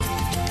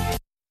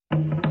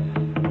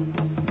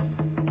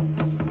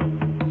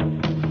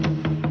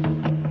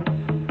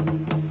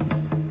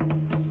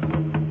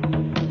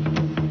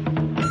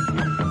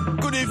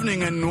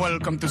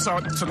Welcome to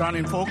South Sudan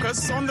in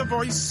Focus on the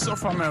Voice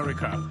of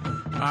America.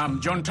 I'm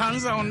John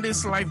Tanza on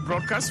this live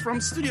broadcast from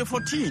Studio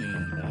 14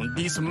 on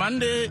this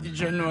Monday,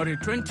 January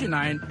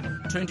 29,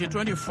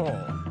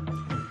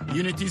 2024.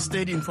 Unity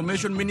State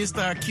Information Minister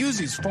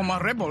accuses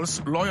former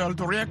rebels loyal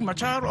to Riek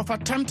Machar of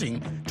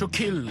attempting to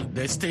kill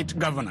the state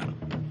governor.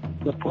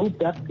 The proof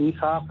that we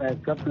have as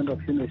government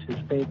of Unity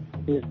State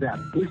is that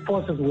these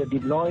forces were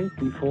deployed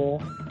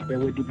before. They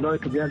were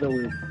deployed together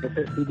with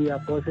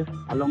SSPDF forces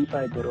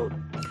alongside the road.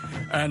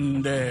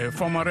 And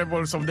former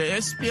rebels of the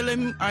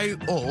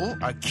SPLM-IO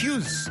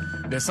accuse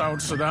the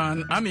South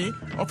Sudan army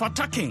of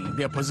attacking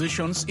their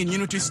positions in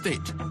Unity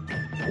State.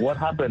 What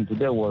happened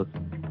today was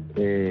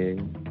a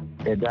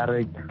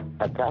direct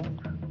attack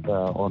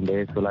on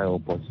the SPLM-IO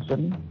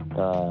position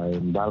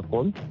in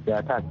Balkon. The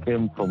attack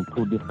came from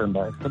two different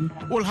directions.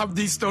 We'll have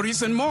these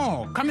stories and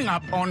more coming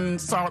up on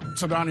South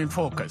Sudan in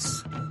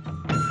Focus.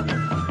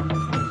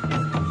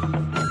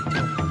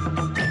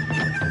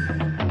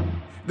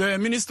 The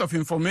Minister of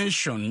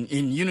Information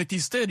in Unity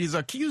State is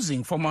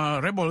accusing former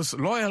rebels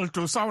loyal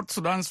to South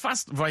Sudan's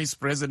first Vice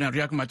President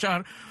Riek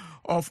Machar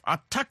of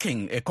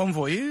attacking a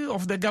convoy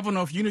of the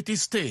governor of Unity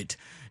State.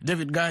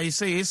 David Guy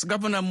says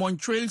Governor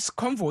Montreal's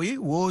convoy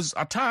was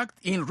attacked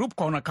in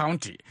Rupkona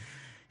County.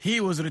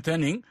 He was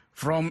returning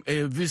from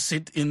a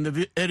visit in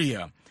the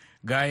area.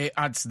 Guy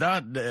adds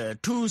that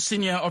two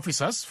senior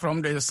officers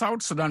from the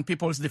South Sudan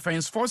People's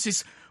Defense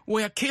Forces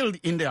were killed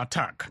in the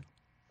attack.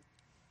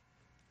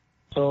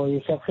 So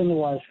his action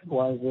was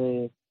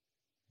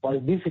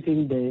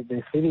visiting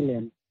the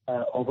civilian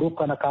of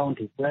Rupkana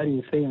County, where he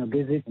was saying a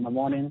visit in the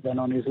morning. Then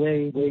on his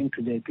way going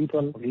to the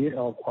people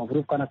of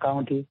Rupkana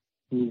County,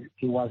 he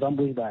was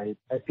ambushed by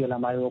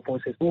SPLM-IO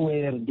forces who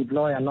were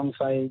deployed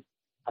alongside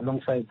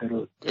the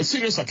road. A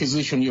serious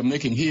accusation you're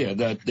making here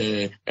that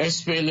the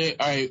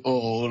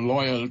SPLM-IO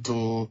loyal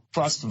to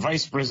first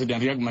Vice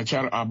President Riek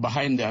Machar are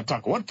behind the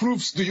attack. What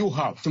proofs do you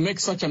have to make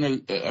such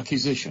an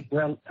accusation?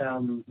 Well,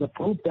 the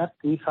proof that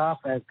we have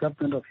as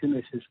government of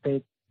Unity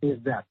State is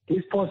that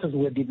these forces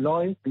were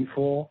deployed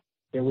before.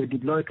 They were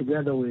deployed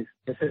together with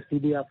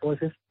SSPDF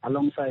forces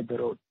alongside the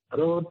road. The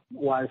road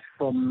was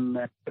from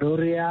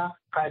Roria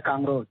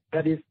Kaikang Road.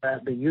 That is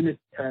the unit.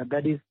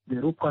 That is the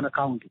Rupkona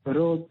County. The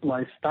road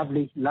was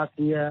established last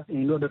year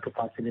in order to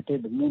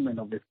facilitate the movement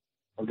of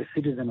the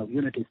citizens of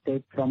Unity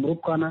State from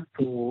Rupkona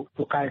to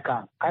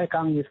Kaikang.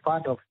 Kaikang is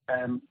part of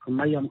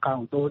Mayam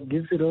County. So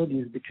this road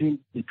is between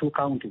the two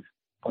counties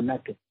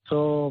connected.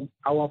 So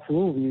our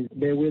proof is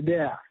they were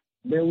there.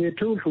 They were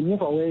told to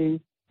move away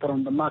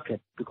from the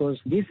market because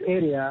this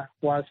area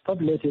was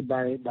populated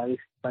by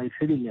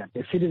civilians.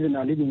 The citizens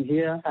are living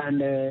here,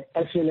 and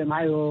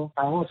SPLM-IO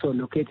are also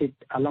located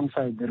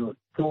alongside the road.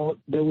 So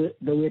they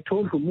were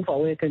told to move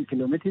away 10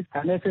 kilometers,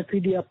 and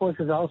SSPDF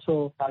forces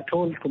also are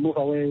told to move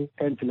away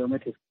 10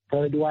 kilometers.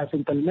 So it was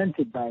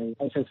implemented by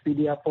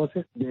SSPDF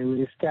forces. They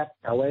were stepped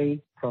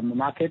away from the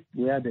market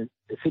where the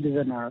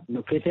citizens are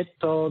located.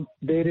 So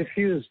they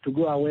refused to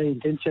go away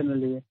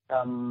intentionally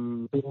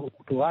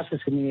to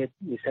assassinate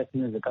the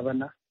second as the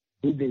governor,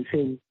 if they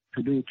fail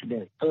to do it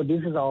today. So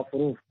this is our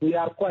proof. We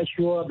are quite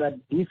sure that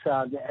these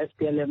are the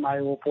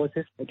SPLM-IO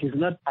forces. It is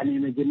not an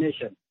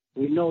imagination.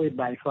 We know it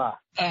by far.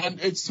 And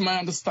it's my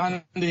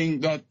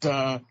understanding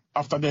that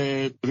after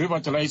the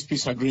revitalized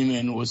peace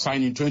agreement was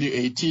signed in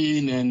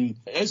 2018, and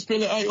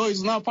SPLM-IO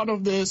is now part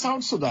of the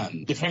South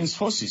Sudan Defense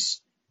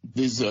Forces.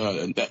 This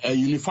a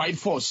unified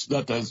force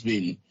that has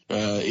been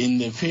in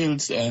the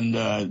fields, and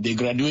they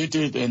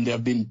graduated and they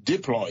have been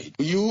deployed.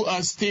 You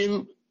are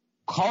still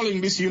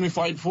calling these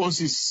unified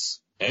forces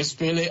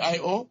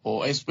SPLM-IO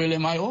or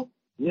SPLM-IO?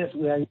 Yes,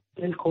 we are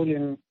still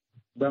calling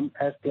them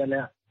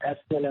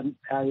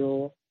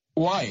SPLM-IO.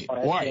 Why?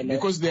 Why?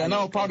 Because they are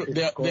now part of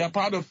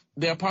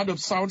they are part of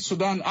South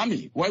Sudan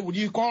Army. Why would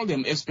you call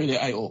them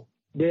SPLM-IO?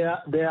 They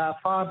are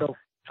part of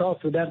South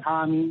Sudan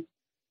Army,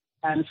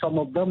 and some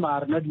of them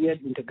are not yet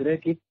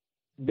integrated.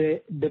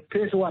 The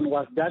phase 1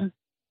 was done,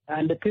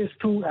 and the phase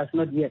 2 has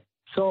not yet.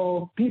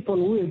 So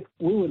people we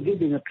were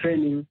giving a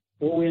training,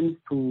 who went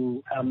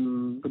to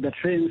the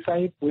training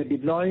site, were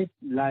deployed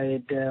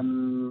like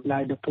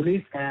the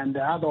police and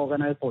the other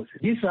organized forces.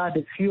 These are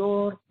the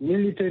pure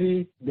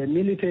military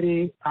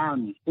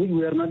army, which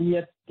were not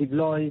yet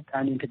deployed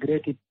and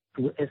integrated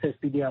to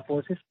SSPDF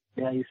forces.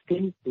 They are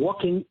still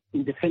working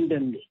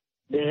independently.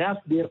 They have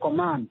their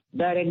command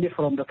directly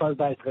from the first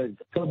Vice President.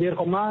 So their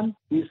command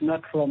is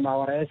not from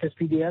our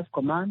SSPDF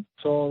command.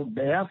 So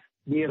they have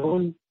their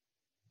own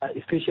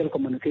special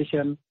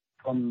communication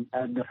from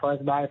the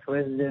first Vice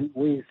President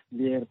with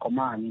their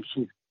command in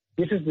chief.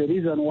 This is the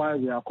reason why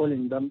we are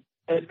calling them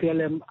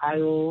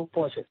SPLM-IO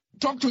forces.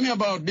 Talk to me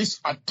about this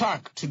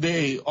attack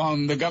today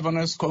on the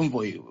governor's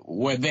convoy.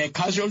 Were there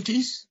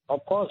casualties?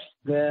 Of course,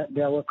 there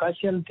were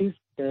casualties.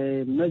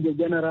 The Major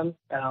General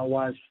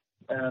was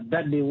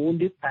badly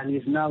wounded and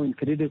is now in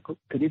critical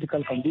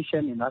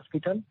condition in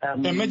hospital. A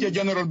Major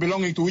General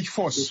belonging to which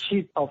force? The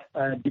chief of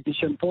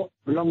Division 4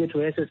 belonging to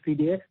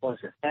SSPDF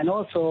forces. And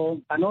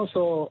also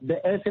the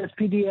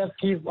SSPDF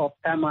chief of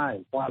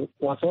MI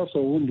was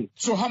also wounded.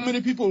 So how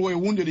many people were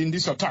wounded in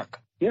this attack?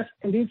 Yes,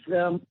 in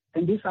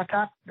this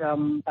attack,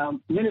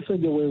 many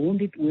soldiers were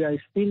wounded. We are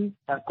still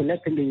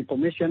collecting the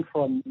information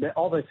from the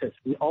officers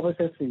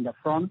in the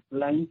front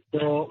line.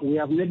 So we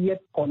have not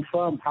yet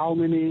confirmed how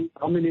many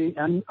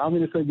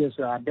soldiers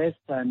are dead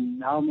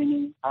and how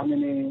many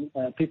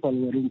people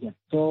were injured.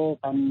 So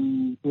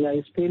we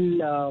are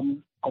still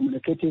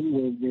communicating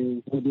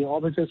with the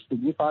officers to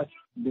give us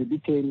the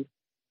detail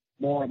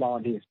more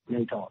about this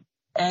later on.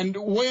 And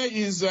where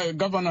is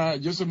Governor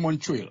Joseph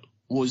Monchwil?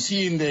 Was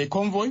he in the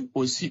convoy?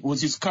 Was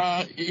his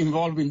car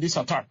involved in this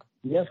attack?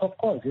 Yes, of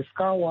course. His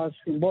car was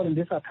involved in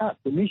this attack.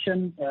 The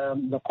mission,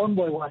 the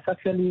convoy was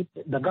actually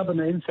the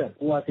governor himself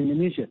who was in the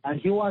mission, and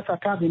he was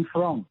attacked in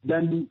front.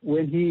 Then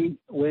when he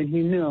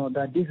knew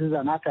that this is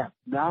an attack,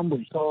 the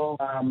ambush, so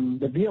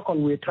the vehicle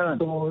will turn.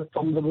 So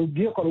from the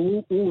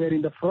vehicle who were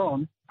in the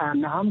front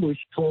and ambush,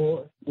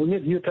 so we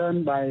need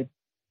U-turn by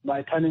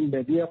turning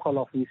the vehicle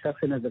of His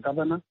Excellency the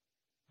governor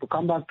to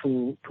come back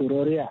to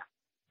Roria.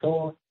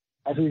 So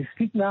as we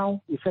speak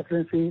now, His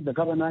Excellency the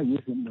governor is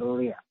in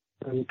Roria.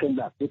 So he came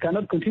back. We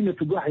cannot continue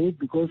to go ahead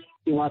because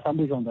he was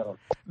ambushed on the road.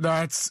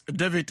 That's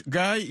David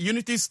Guy,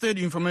 Unity State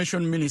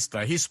Information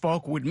Minister. He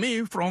spoke with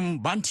me from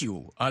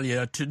Bantu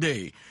earlier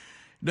today.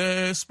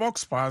 The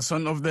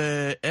spokesperson of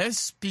the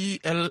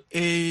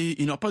SPLA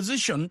in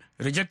opposition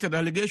rejected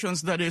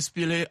allegations that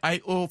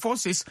SPLM-IO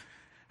forces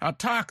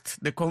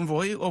attacked the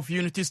convoy of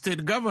Unity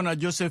State Governor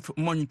Joseph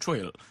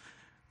Monchwil.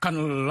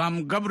 Colonel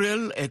Lam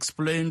Gabriel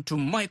explained to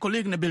my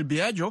colleague Nabil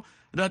Biagio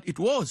that it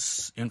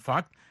was, in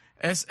fact,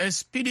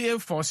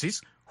 SSPDF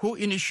forces who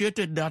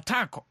initiated the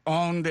attack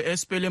on the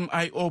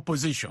SPLM-IO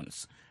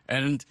positions.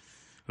 And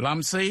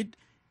Lam said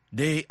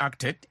they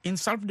acted in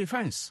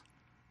self-defense.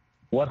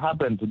 What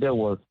happened today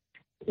was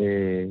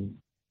a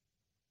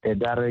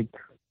direct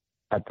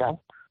attack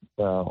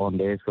on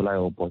the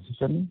SPLM-IO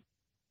position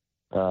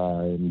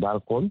in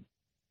Balkon.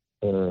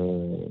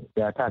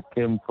 The attack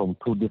came from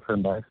two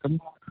different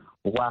directions.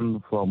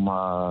 One from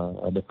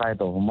the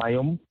side of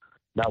Mayom,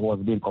 that was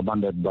being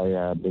commanded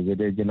by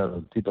Brigadier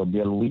General Tito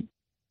Bielwi,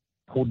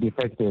 who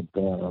defected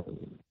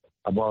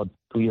about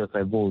 2 years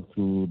ago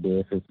to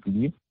the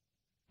SSPDF.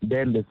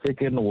 Then the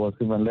second was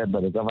even led by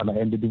the governor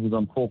and the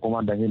Division 4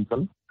 commander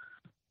himself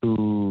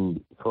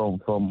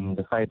from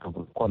the side of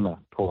Kona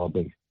to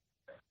Abyei.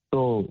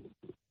 So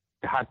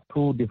they had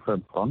two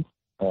different fronts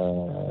by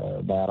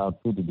around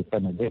two to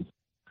defend against.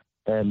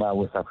 And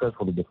we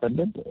successfully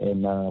defended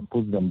and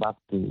pushed them back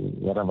to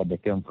wherever they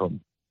came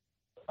from.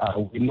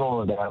 We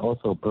know they are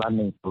also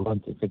planning to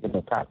launch a second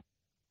attack,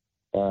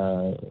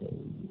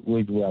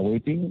 which we are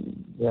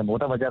waiting. And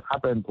whatever just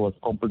happened was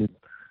complete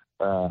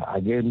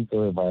against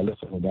a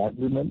violation of the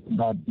agreement.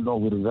 But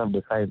we reserve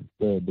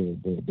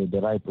the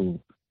right to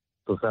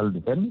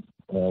self-defense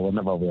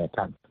whenever we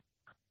attack.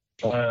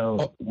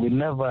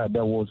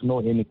 There was no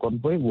any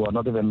convoy. We were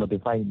not even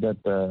notified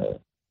that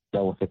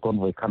there was a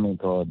convoy coming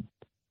to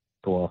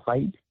our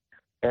side.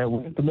 We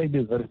need to make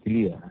this very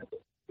clear.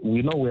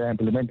 We know we are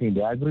implementing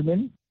the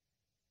agreement.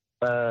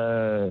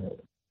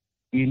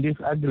 In this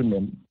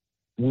agreement,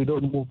 we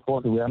don't move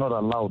forces. We are not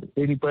allowed.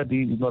 Any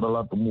party is not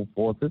allowed to move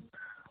forces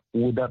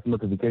without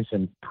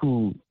notification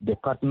to the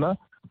partner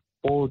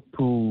or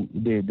to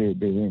the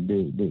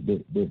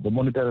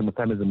monitoring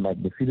mechanism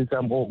like the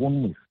citizen or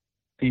UNMIS.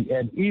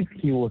 And if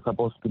he was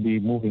supposed to be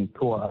moving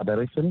to our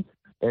direction,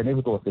 and if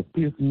it was a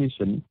peace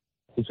mission,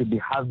 he should be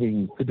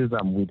having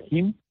citizen with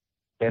him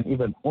and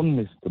even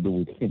UNMIS to do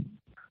with him.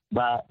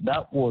 But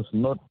that was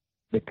not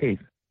the case.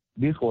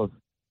 This was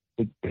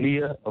a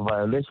clear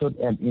violation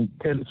and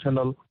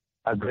intentional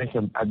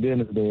aggression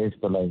against the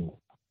SPLM-IO.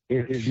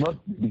 It is not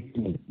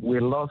beginning. We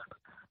lost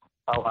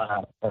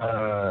our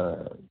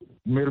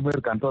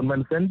Mirmir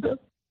Cantonment Center,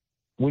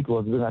 which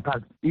was being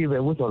attacked,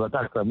 which was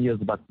attacked some years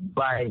back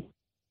by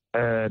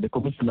the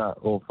commissioner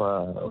of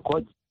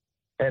Coach,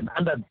 and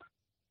under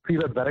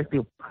period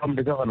directive from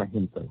the governor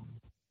himself.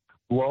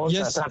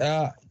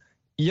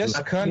 Yes,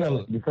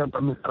 Colonel.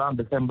 Around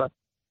December.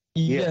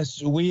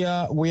 Yes, we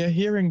are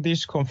hearing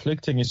these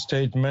conflicting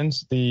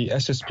statements. The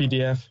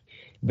SSPDF,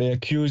 they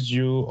accuse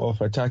you of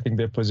attacking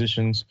their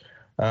positions.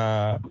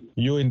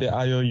 You in the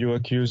IO, you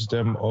accuse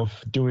them of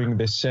doing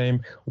the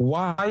same.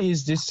 Why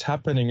is this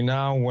happening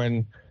now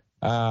when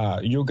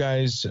you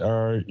guys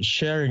are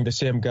sharing the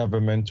same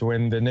government,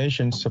 when the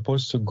nation's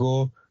supposed to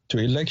go to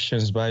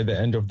elections by the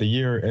end of the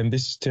year, and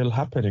this is still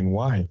happening?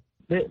 Why?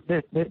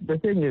 The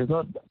thing is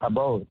not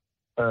about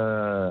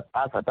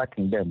us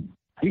attacking them.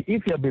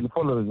 If you have been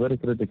following very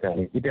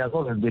critically, it has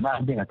always been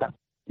us being attacked.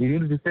 In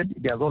Unity State,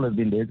 it has always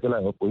been the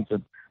SPLM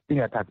opposition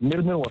being attacked.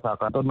 Mirmir was our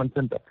cantonment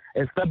center,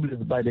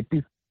 established by the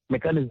peace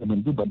mechanism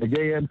in Juba, the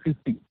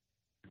JM50.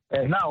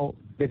 And now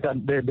the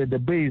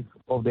base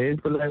of the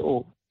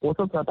SPLM-IO was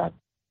also attacked.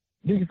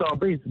 This is our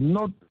base,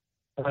 not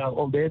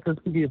of the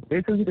SSPDF. The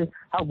SSPDF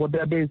have got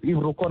their base in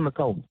Rokon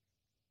town,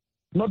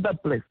 not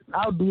that place.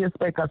 How do you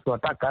expect us to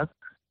attack us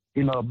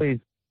in our base?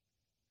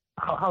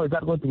 How is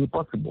that going to be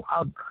possible?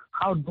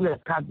 How do we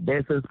attack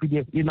the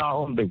SSPDF in our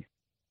own base?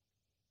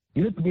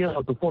 You need to be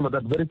able to follow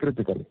that very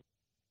critically.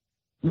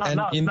 In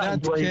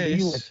that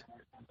case,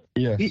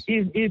 yes.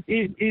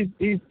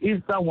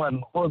 If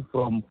someone goes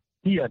from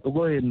here to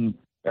go and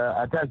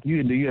attack you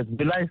in the U.S.,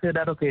 will I say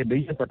that, okay, the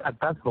U.S.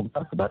 attacked us from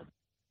South Sudan?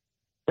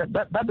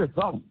 That is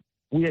wrong.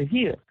 We are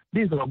here.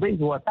 These are base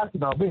who are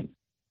attacking our base.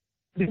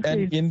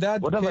 And in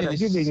that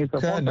case,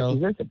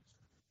 Colonel,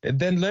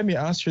 then let me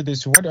ask you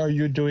this. What are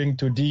you doing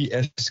to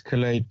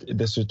de-escalate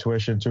the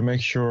situation to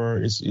make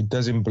sure it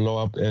doesn't blow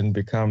up and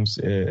becomes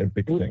a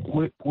big thing?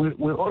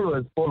 We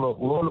always follow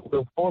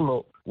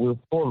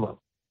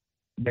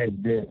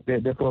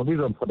the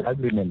provision for the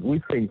agreement.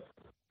 We say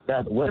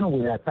that when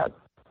we attack,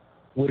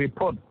 we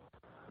report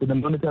to the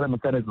monetary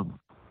mechanism.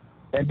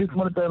 And this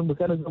monetary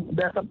mechanism,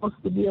 they are supposed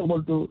to be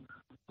able to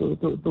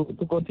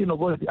continue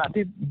going. I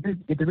think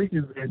it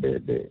reaches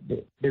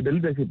the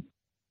leadership.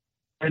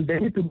 And they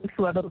need to make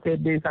sure that, okay,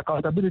 there is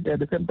accountability at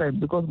the same time,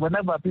 because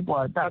whenever people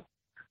are attacked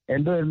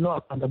and there is no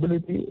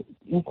accountability,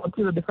 we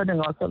continue defending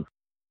ourselves.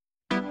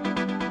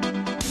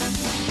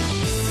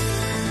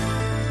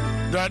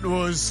 That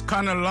was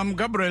Colonel Lam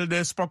Gabriel,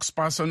 the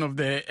spokesperson of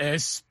the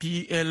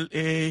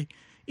SPLA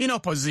in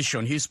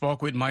opposition. He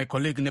spoke with my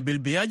colleague Nabil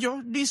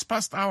Biagio this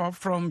past hour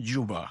from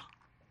Juba.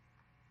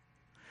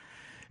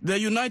 The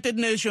United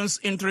Nations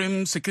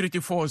Interim Security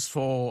Force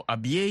for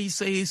Abyei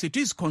says it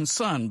is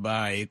concerned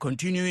by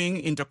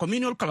continuing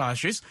intercommunal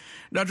clashes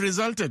that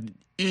resulted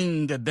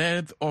in the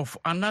death of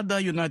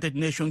another United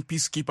Nations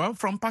peacekeeper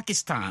from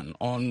Pakistan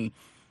on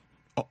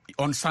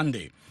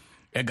Sunday.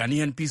 A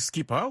Ghanaian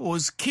peacekeeper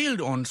was killed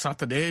on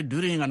Saturday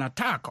during an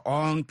attack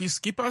on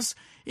peacekeepers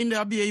in the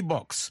Abyei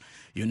box.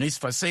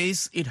 UNISFA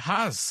says it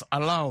has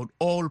allowed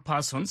all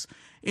persons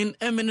in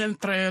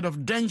imminent threat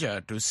of danger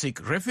to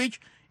seek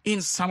refuge in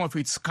some of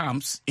its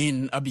camps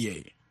in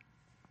Abyei.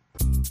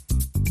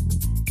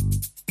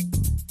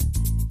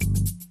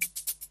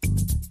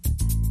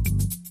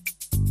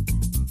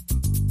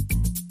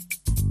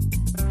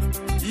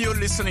 You're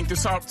listening to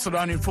South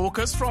Sudan in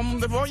Focus from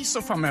the Voice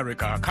of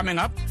America. Coming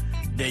up,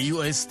 the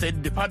U.S.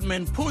 State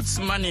Department puts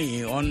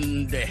money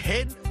on the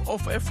head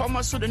of a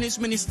former Sudanese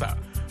minister.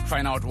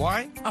 Find out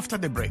why after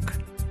the break.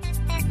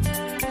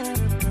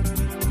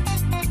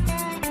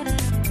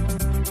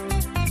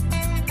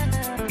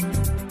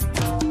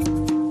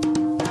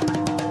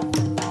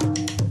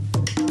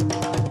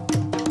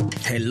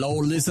 Hello,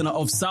 listener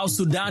of South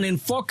Sudan in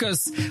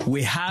Focus.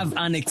 We have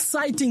an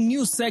exciting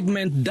new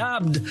segment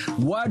dubbed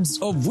Words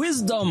of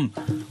Wisdom.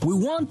 We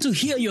want to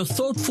hear your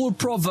thoughtful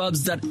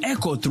proverbs that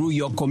echo through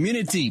your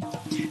community.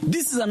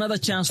 This is another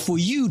chance for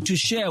you to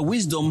share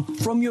wisdom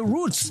from your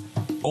roots.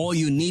 All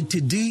you need to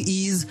do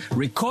is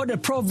record a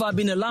proverb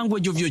in a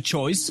language of your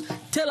choice,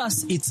 tell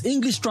us its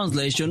English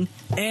translation,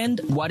 and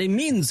what it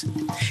means.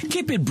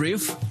 Keep it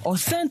brief,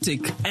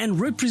 authentic, and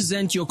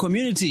represent your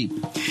community.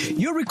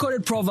 Your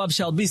recorded proverb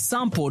shall be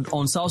sampled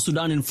on South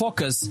Sudan in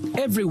Focus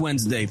every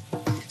Wednesday.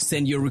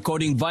 Send your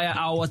recording via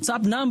our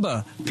WhatsApp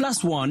number,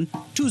 +1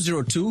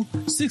 202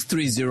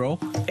 630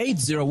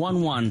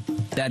 8011.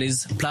 That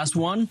is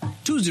 +1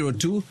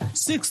 202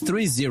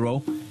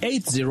 630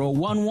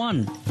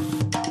 8011.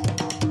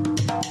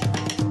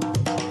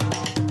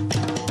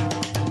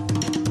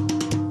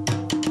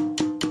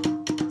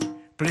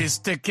 Please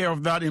take care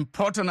of that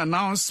important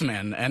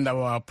announcement. And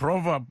our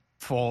proverb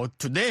for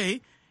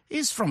today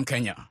is from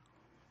Kenya.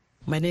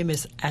 My name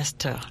is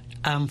Esther.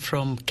 I'm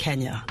from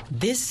Kenya.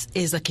 This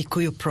is a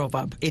Kikuyu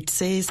proverb. It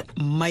says,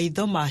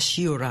 Maitho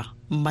mashiura,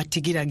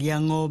 matigira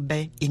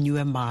giangobe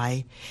inyue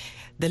mai.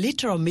 The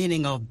literal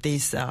meaning of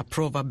this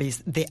proverb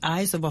is, the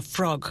eyes of a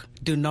frog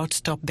do not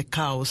stop the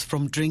cows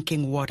from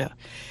drinking water.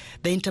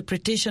 The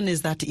interpretation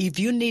is that if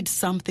you need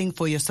something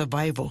for your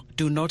survival,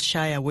 do not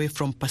shy away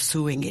from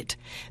pursuing it.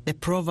 The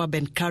proverb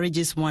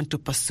encourages one to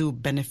pursue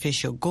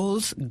beneficial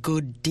goals,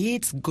 good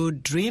deeds,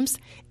 good dreams,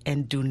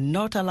 and do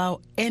not allow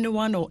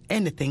anyone or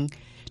anything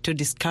to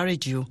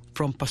discourage you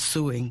from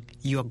pursuing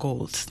your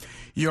goals.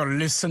 You're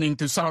listening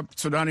to South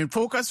Sudan in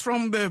Focus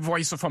from the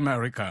Voice of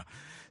America.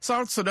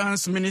 South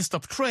Sudan's Minister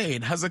of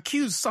Trade has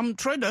accused some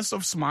traders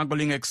of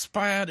smuggling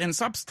expired and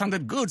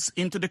substandard goods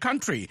into the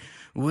country.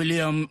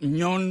 William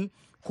Nyon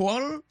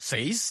Kwol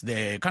says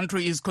the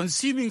country is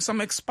consuming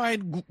some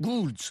expired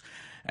goods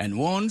and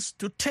wants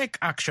to take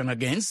action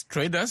against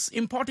traders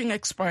importing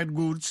expired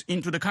goods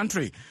into the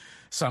country.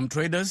 Some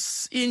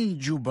traders in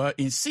Juba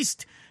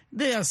insist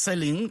they are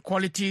selling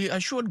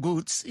quality-assured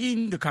goods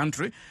in the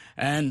country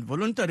and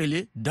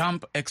voluntarily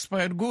dump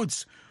expired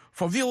goods.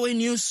 For VOA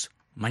News,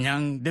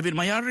 David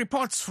Mayar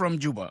reports from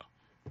Juba.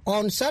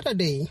 On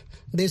Saturday,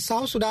 the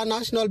South Sudan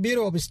National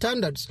Bureau of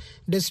Standards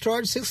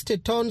destroyed 60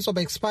 tons of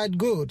expired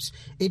goods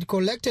it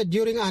collected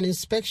during an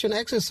inspection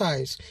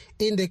exercise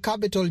in the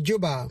capital,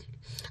 Juba.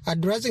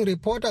 Addressing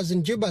reporters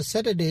in Juba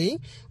Saturday,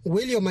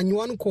 William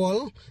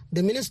Anyuan-Kwol,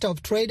 the Minister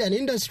of Trade and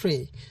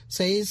Industry,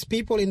 says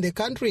people in the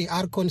country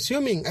are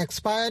consuming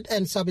expired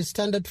and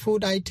substandard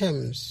food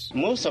items.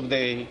 Most of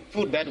the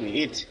food that we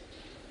eat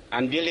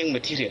and building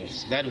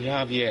materials that we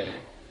have here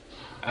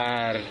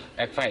are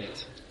expired.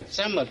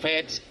 Some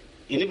expired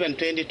in even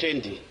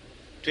 2020,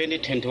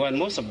 2021,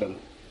 most of them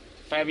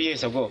 5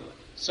 years ago.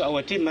 So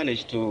our team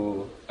managed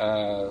to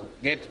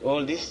get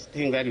all these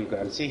things that you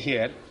can see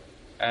here.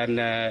 And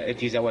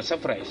it is our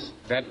surprise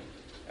that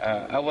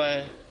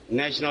our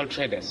national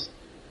traders,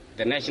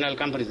 the national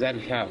companies that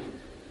we have,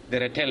 the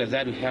retailers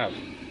that we have,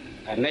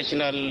 are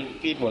national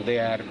people. They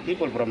are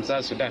people from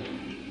South Sudan.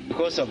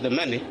 Because of the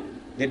money,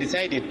 they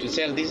decided to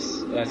sell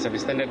these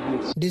substandard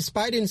goods.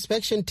 Despite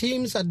inspection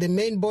teams at the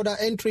main border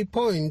entry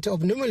point of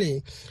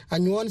Numili,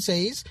 Anyuan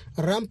says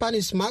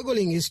rampant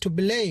smuggling is to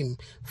blame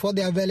for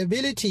the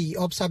availability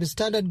of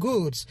substandard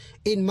goods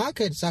in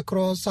markets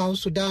across South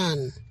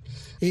Sudan.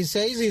 He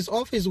says his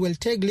office will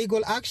take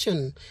legal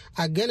action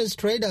against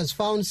traders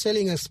found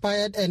selling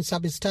expired and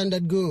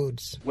substandard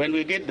goods. When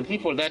we get the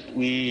people that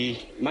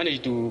we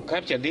manage to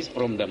capture this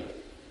from them,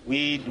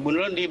 we will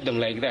not leave them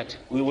like that.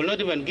 We will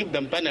not even give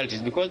them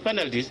penalties, because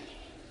penalties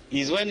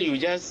is when you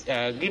just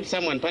give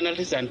someone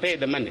penalties and pay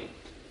the money.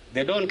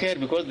 They don't care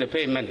because they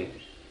pay money.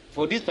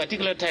 For this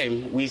particular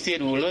time, we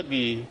said we will not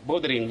be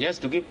bothering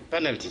just to give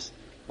penalties.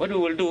 What we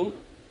will do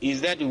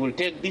is that we will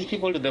take these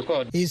people to the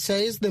court. He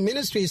says the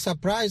ministry is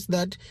surprised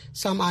that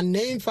some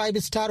unnamed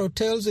five-star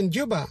hotels in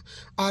Juba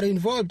are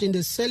involved in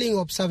the selling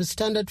of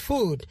substandard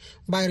food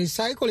by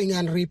recycling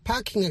and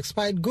repacking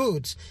expired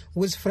goods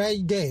with fresh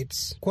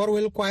dates.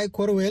 Korwel Kwai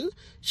Korwel,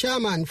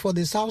 chairman for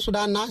the South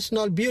Sudan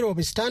National Bureau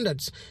of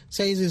Standards,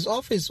 says his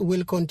office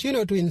will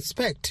continue to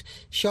inspect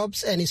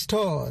shops and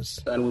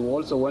stores. And we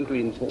also want to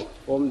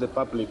inform the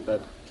public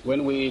that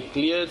when we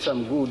clear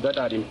some goods that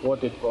are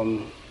imported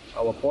from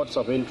our ports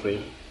of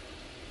entry,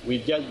 we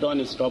just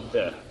don't stop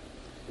there.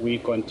 We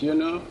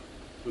continue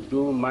to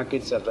do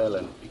market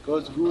surveillance,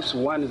 because goods,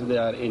 once they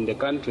are in the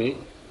country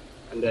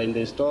and they're in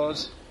the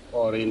stores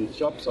or in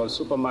shops or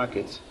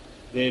supermarkets,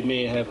 they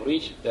may have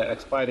reached their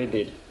expiry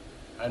date.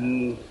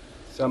 And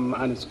some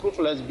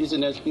unscrupulous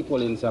business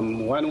people in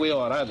some one way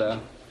or other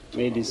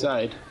may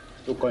decide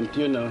to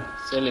continue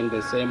selling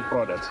the same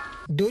products.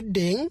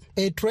 Duding,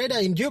 a trader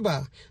in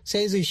Juba,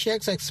 says he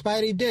checks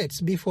expiry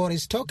dates before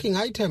stocking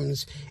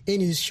items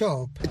in his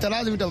shop. It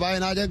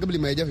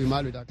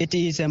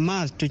is a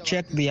must to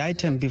check the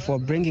item before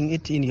bringing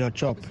it in your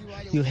shop.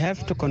 You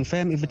have to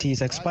confirm if it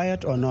is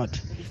expired or not.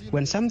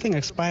 When something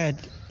expired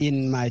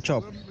in my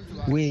shop,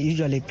 we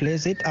usually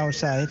place it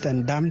outside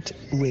and dumped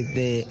with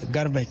the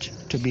garbage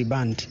to be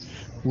burnt.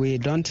 We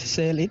don't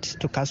sell it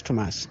to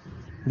customers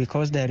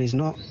because there is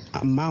no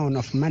amount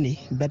of money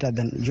better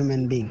than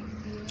human being.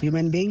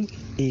 Human being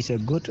is a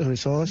good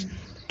resource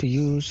to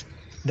use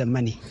the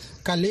money.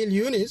 Khalil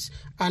Yunis,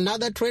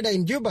 another trader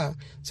in Juba,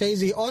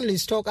 says he only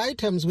stock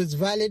items with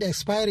valid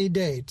expiry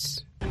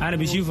dates. I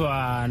look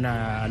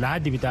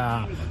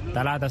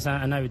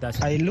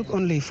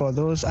only for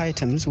those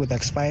items with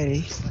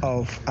expiry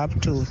of up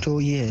to 2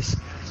 years,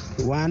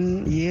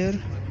 1 year,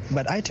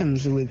 but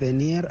items with a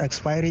near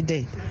expiry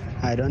date,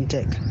 I don't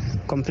take.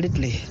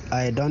 Completely,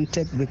 I don't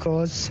take,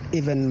 because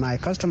even my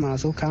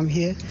customers who come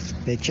here,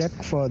 they check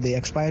for the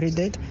expiry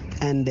date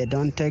and they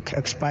don't take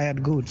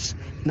expired goods.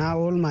 Now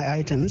all my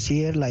items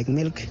here, like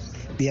milk,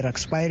 their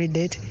expiry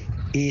date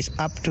is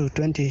up to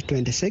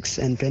 2026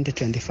 and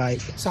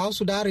 2025. South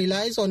Sudan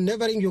relies on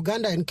neighboring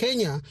Uganda and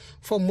Kenya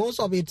for most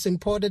of its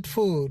imported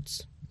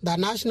foods. The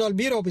National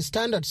Bureau of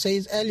Standards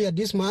says earlier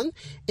this month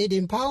it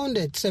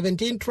impounded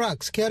 17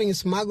 trucks carrying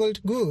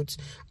smuggled goods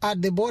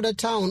at the border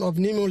town of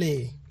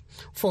Nimule.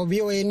 For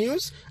VOA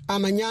News,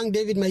 I'm Anyang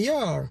David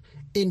Mayer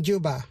in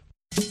Juba.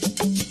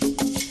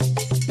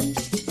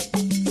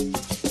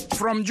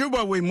 From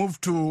Juba, we move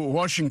to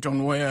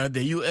Washington, where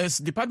the U.S.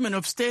 Department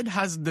of State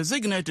has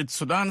designated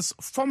Sudan's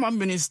former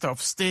Minister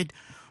of State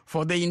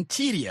for the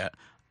Interior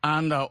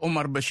under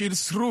Omar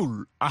Bashir's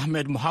rule,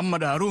 Ahmed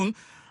Mohamed Harun,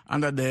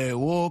 under the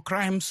War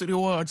Crimes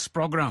Rewards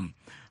Program.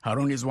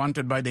 Harun is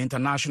wanted by the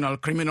International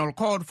Criminal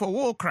Court for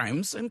war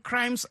crimes and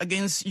crimes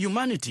against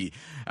humanity,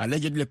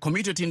 allegedly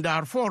committed in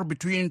Darfur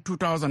between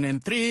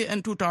 2003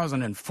 and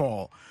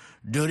 2004.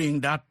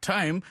 During that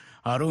time,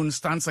 Harun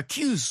stands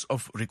accused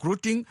of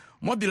recruiting,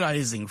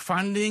 mobilizing,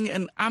 funding,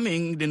 and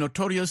arming the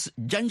notorious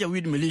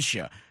Janjaweed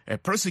militia, a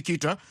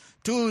prosecutor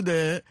to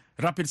the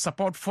Rapid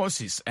Support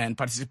Forces, and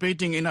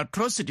participating in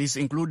atrocities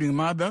including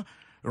murder,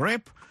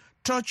 rape,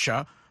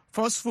 torture,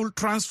 forceful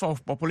transfer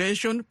of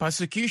population,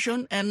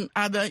 persecution, and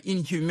other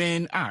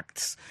inhumane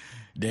acts.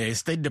 The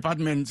State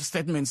Department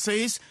statement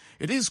says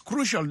it is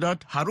crucial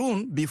that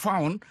Harun be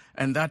found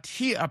and that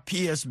he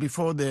appears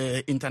before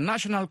the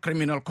International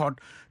Criminal Court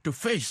to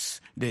face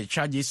the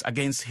charges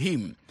against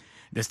him.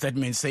 The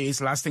statement says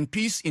lasting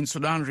peace in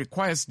Sudan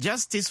requires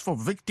justice for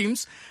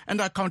victims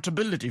and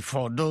accountability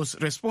for those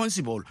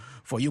responsible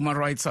for human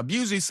rights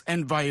abuses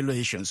and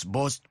violations,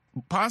 both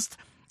past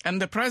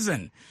and the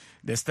present.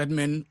 The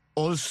statement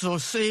also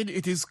said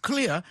it is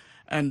clear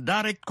and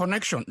direct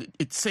connection.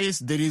 It says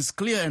there is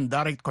clear and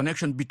direct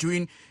connection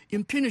between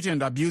impunity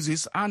and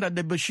abuses under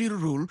the Bashir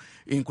rule,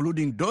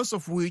 including those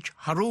of which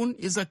Harun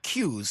is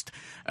accused,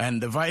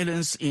 and the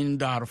violence in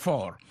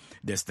Darfur.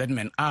 The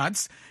statement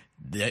adds,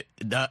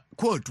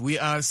 quote, "We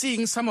are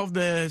seeing some of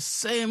the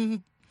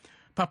same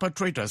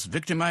perpetrators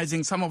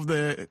victimizing some of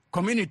the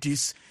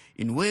communities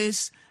in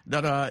ways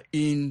that are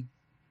in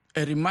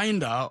a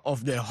reminder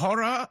of the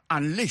horror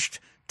unleashed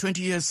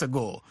 20 years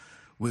ago.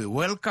 We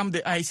welcome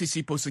the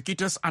ICC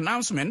prosecutor's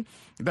announcement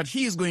that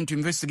he is going to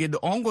investigate the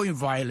ongoing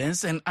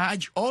violence and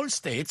urge all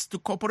states to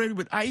cooperate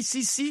with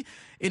ICC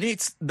in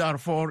its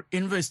Darfur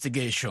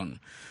investigation."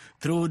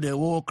 Through the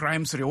War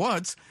Crimes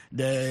Rewards,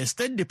 the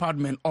State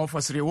Department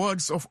offers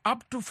rewards of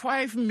up to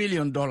 $5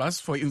 million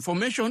for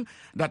information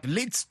that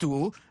leads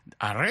to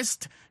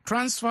arrest,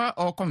 transfer,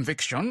 or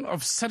conviction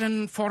of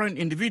certain foreign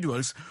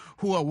individuals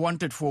who are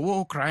wanted for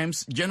war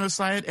crimes,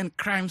 genocide, and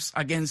crimes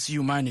against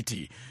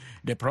humanity.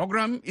 The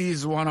program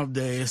is one of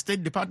the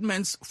State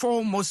Department's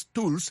foremost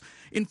tools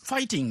in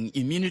fighting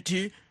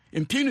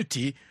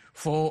impunity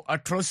for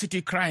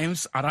atrocity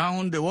crimes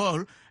around the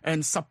world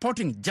and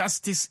supporting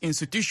justice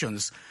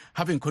institutions,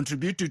 having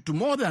contributed to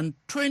more than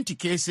 20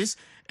 cases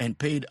and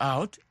paid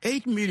out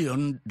 $8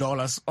 million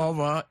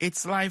over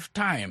its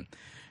lifetime.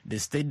 The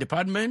State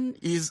Department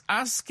is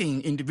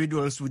asking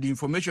individuals with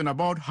information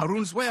about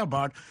Harun's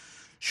whereabouts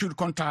should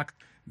contact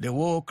the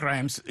War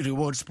Crimes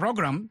Rewards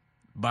Program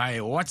by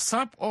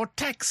WhatsApp or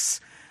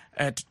text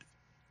at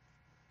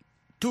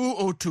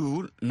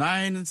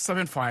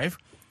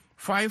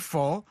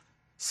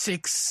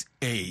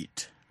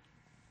 202-975-5468.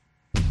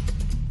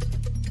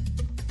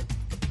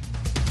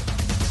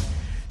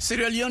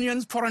 Sierra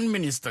Leone's foreign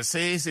minister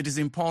says it is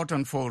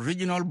important for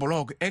regional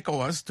bloc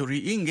ECOWAS to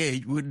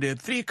re-engage with the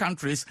three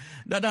countries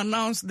that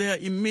announced their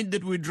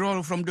immediate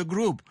withdrawal from the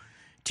group.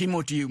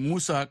 Timothy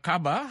Musa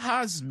Kaba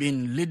has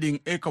been leading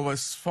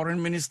ECOWAS foreign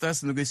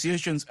ministers'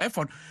 negotiations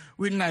effort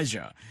with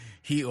Niger.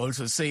 He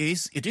also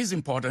says it is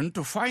important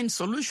to find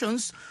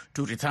solutions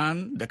to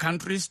return the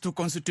countries to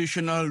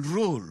constitutional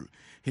rule.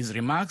 His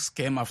remarks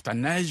came after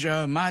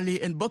Niger, Mali,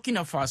 and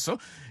Burkina Faso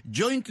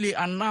jointly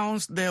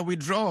announced their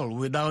withdrawal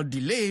without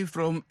delay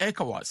from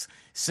ECOWAS,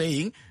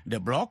 saying the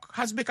bloc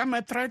has become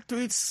a threat to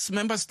its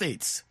member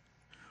states.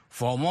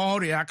 For more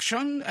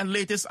reaction and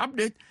latest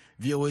update,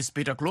 VOA's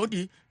Peter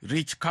Clody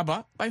reached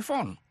Kaba by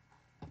phone.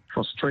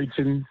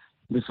 Frustrating,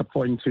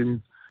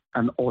 disappointing,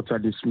 and utter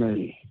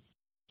dismay.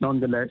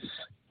 Nonetheless,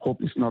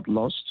 hope is not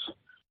lost.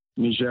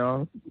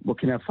 Niger,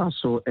 Burkina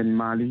Faso, and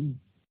Mali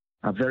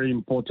are very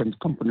important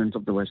components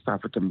of the West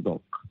African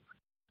bloc.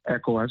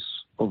 ECOWAS,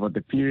 over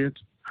the period,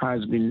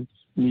 has been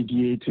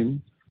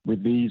mediating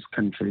with these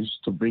countries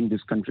to bring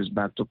these countries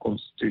back to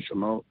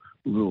constitutional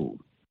rule.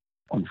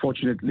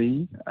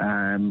 Unfortunately,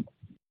 on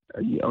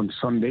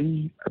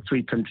Sunday,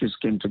 three countries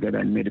came together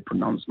and made a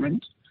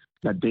pronouncement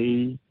that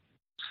they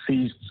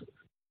ceased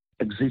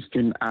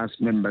existing as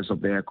members of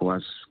the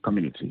ECOWAS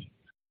community.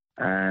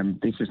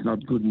 This is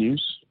not good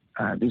news.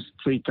 These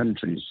three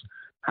countries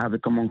have a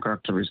common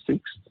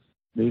characteristics.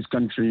 These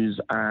countries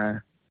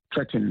are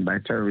threatened by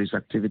terrorist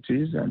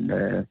activities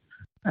and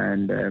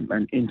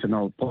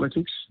internal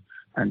politics.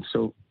 And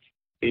so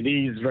it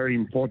is very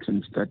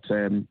important that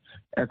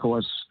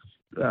ECOWAS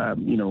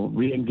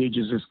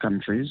re-engages these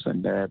countries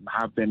and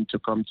have them to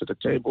come to the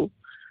table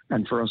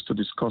and for us to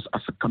discuss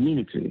as a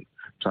community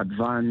to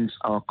advance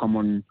our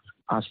common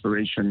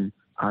aspiration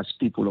as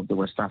people of the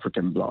West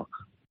African bloc.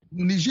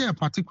 Niger,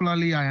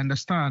 particularly, I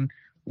understand,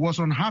 was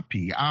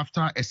unhappy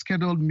after a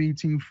scheduled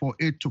meeting for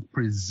it to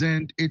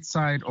present its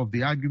side of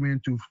the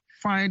argument to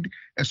find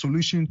a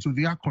solution to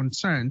their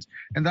concerns,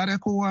 and that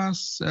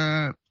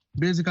ECOWAS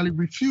basically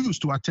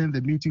refused to attend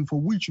the meeting, for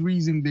which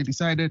reason they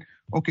decided,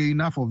 okay,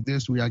 enough of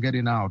this, we are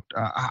getting out.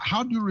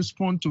 How do you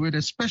respond to it,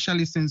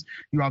 especially since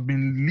you have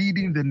been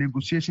leading the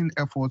negotiation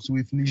efforts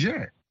with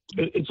Niger?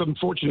 It's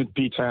unfortunate,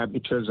 Peter,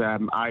 because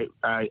I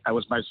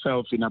was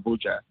myself in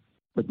Abuja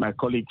with my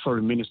colleague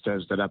foreign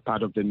ministers that are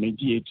part of the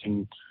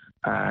mediating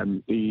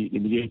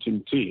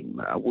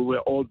team. We were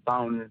all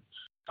bound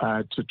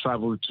to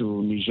travel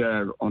to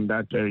Niger on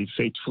that very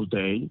fateful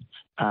day.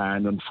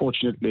 And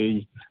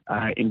unfortunately,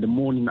 in the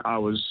morning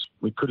hours,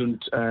 we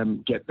couldn't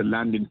get the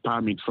landing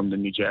permit from the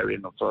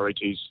Nigerian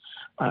authorities.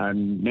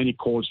 Many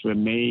calls were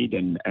made,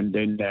 and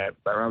then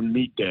around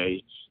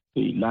midday,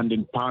 the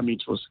landing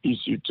permit was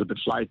issued to the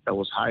flight that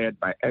was hired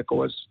by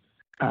ECOWAS.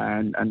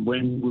 And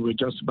when we were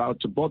just about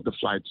to board the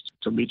flight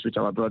to meet with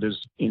our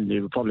brothers in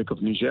the Republic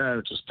of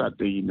Niger to start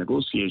the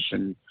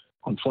negotiation,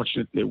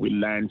 unfortunately, we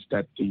learned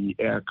that the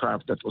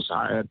aircraft that was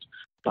hired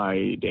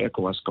by the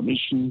ECOWAS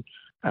Commission,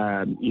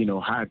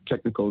 had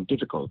technical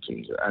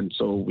difficulties. And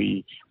so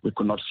we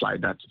could not fly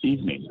that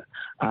evening.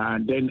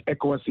 And then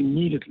ECOWAS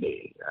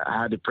immediately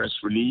had a press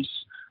release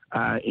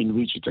in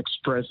which it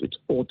expressed its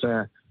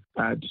utter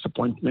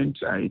disappointment,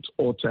 its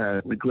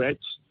utter regret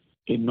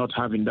in not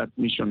having that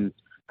mission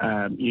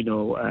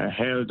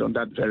held on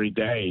that very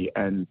day.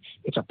 And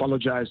it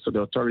apologized to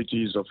the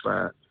authorities of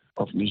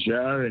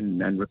Niger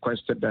and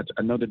requested that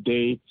another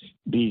day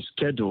be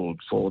scheduled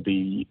for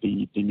the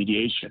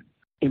mediation.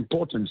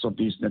 Importance of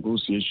this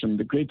negotiation,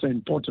 the greater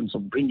importance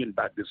of bringing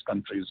back these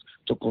countries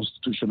to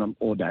constitutional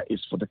order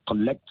is for the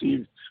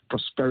collective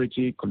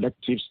prosperity,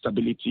 collective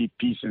stability,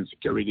 peace and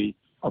security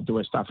of the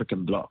West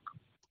African bloc.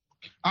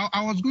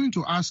 I was going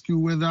to ask you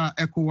whether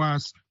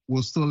ECOWAS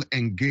will still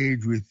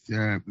engage with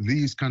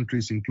these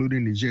countries,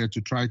 including Niger,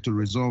 to try to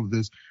resolve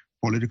this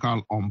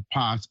political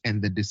impasse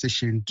and the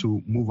decision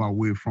to move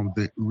away from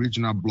the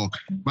regional bloc.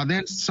 But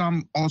then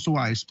some also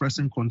are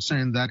expressing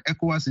concern that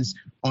ECOWAS is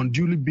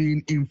unduly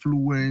being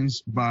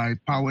influenced by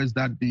powers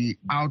that be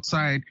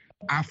outside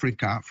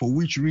Africa, for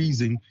which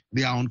reason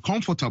they are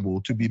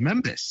uncomfortable to be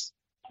members.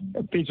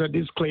 Peter,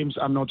 these claims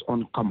are not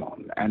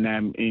uncommon.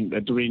 And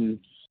during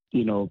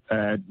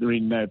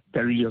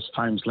perilous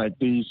times like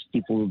these,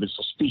 people will be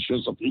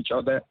suspicious of each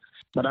other.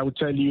 But I would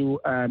tell you,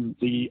 in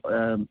the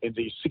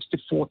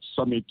 64th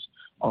summit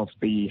of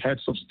the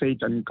heads of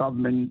state and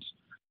government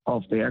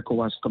of the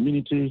ECOWAS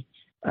community,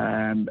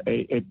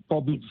 a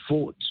public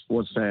vote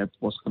was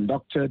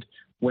conducted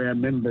where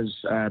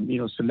members,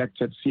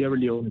 selected Sierra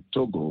Leone and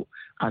Togo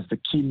as the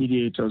key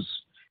mediators,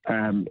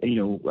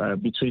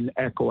 between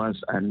ECOWAS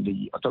and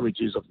the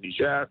authorities of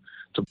Niger.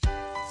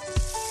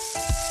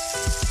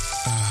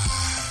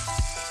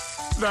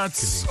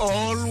 That's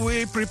all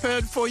we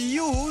prepared for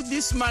you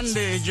this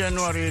Monday,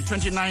 January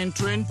 29,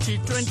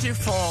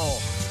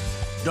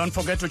 2024. Don't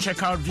forget to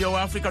check out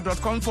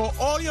voafrica.com for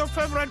all your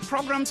favorite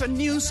programs and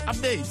news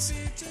updates.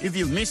 If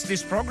you missed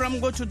this program,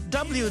 go to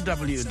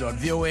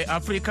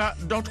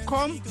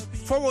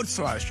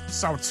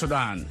www.voafrica.com/South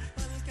Sudan.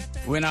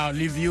 We now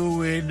leave you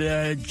with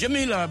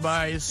Jamila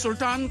by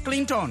Sultan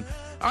Clinton.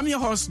 I'm your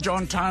host,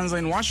 John Tanza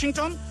in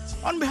Washington.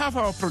 On behalf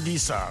of our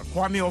producer,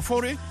 Kwame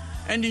Ofori,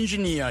 and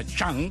engineer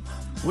Chang,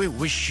 we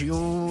wish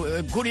you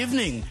a good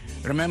evening.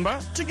 Remember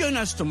to join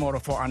us tomorrow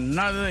for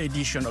another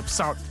edition of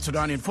South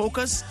Sudan in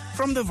Focus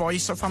from the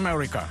Voice of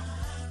America.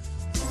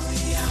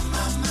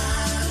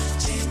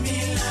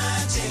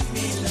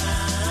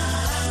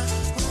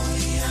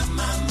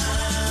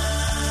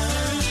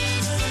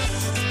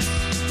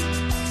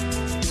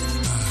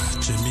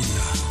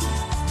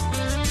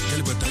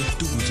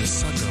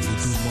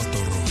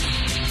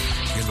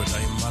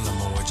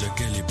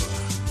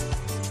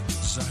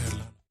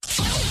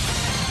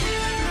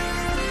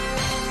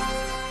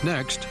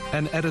 Next,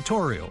 an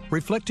editorial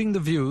reflecting the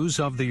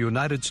views of the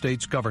United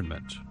States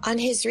government. On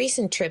his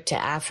recent trip to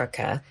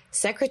Africa,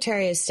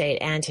 Secretary of State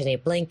Antony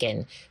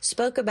Blinken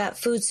spoke about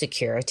food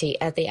security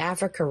at the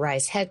Africa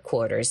Rice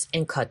headquarters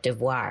in Côte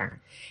d'Ivoire.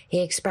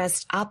 He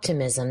expressed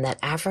optimism that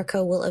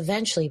Africa will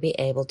eventually be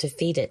able to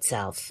feed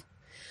itself.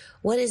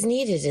 What is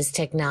needed is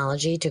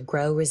technology to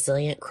grow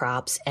resilient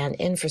crops and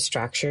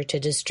infrastructure to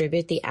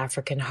distribute the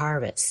African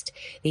harvest.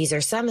 These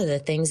are some of the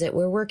things that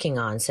we're working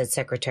on, said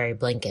Secretary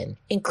Blinken,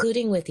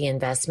 including with the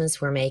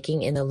investments we're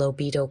making in the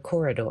Lobito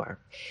corridor.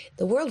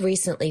 The world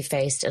recently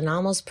faced an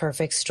almost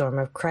perfect storm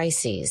of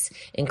crises,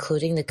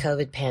 including the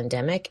COVID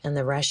pandemic and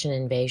the Russian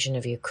invasion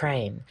of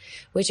Ukraine,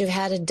 which have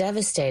had a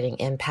devastating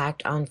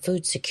impact on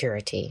food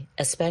security,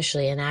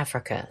 especially in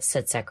Africa,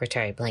 said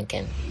Secretary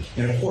Blinken.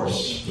 And of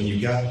course, when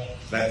you've got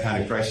that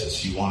kind of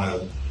crisis, you want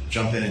to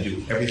jump in and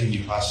do everything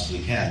you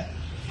possibly can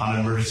on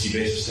an emergency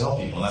basis to help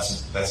people. And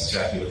that's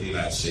exactly what the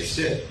United States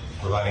did,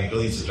 providing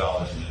billions of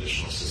dollars in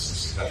additional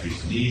assistance to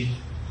countries in need.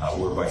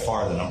 We're by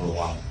far the number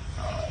one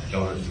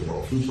donor to the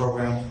World Food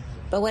Program.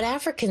 But what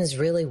Africans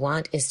really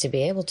want is to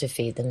be able to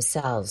feed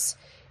themselves.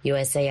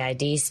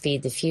 USAID's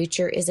Feed the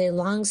Future is a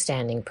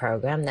long-standing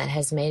program that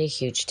has made a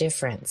huge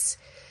difference.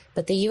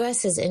 But the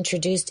U.S. has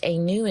introduced a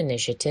new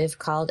initiative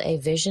called a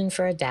Vision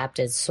for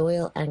Adapted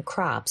Soil and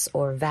Crops,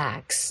 or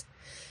VAX.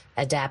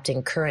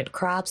 Adapting current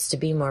crops to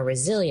be more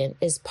resilient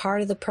is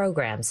part of the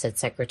program, said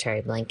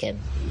Secretary Blinken.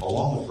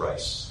 Along with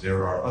rice,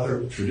 there are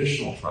other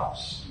traditional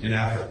crops in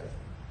Africa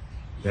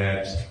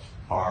that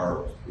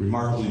are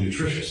remarkably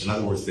nutritious. In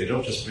other words, they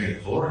don't just bring a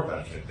caloric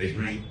benefit, they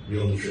bring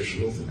real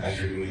nutrition with them, as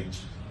you're doing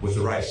with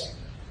the rice,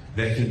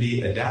 that can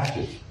be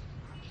adapted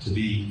to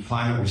be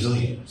climate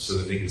resilient so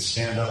that they can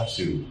stand up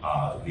to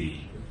the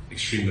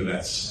extreme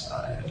events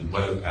and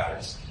weather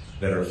patterns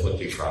that are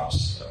afflicting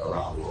crops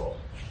around the world.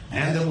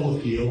 And that will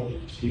appeal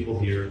to people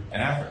here in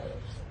Africa.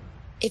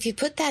 If you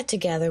put that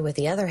together with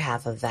the other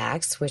half of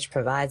VAX, which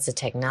provides the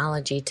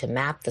technology to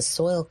map the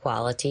soil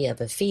quality of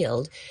a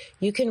field,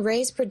 you can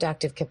raise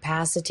productive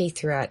capacity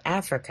throughout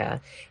Africa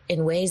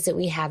in ways that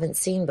we haven't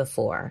seen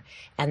before,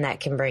 and that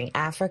can bring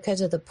Africa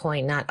to the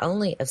point not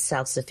only of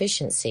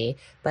self-sufficiency,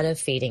 but of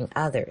feeding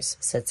others,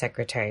 said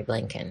Secretary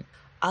Blinken.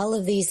 All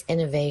of these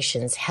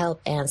innovations help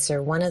answer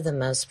one of the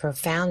most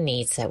profound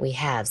needs that we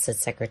have, said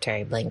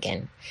Secretary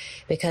Blinken.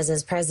 Because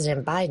as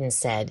President Biden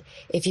said,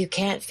 if you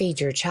can't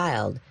feed your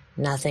child,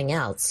 nothing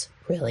else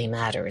really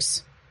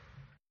matters.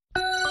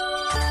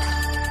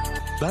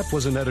 That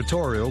was an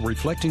editorial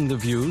reflecting the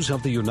views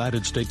of the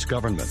United States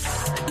government.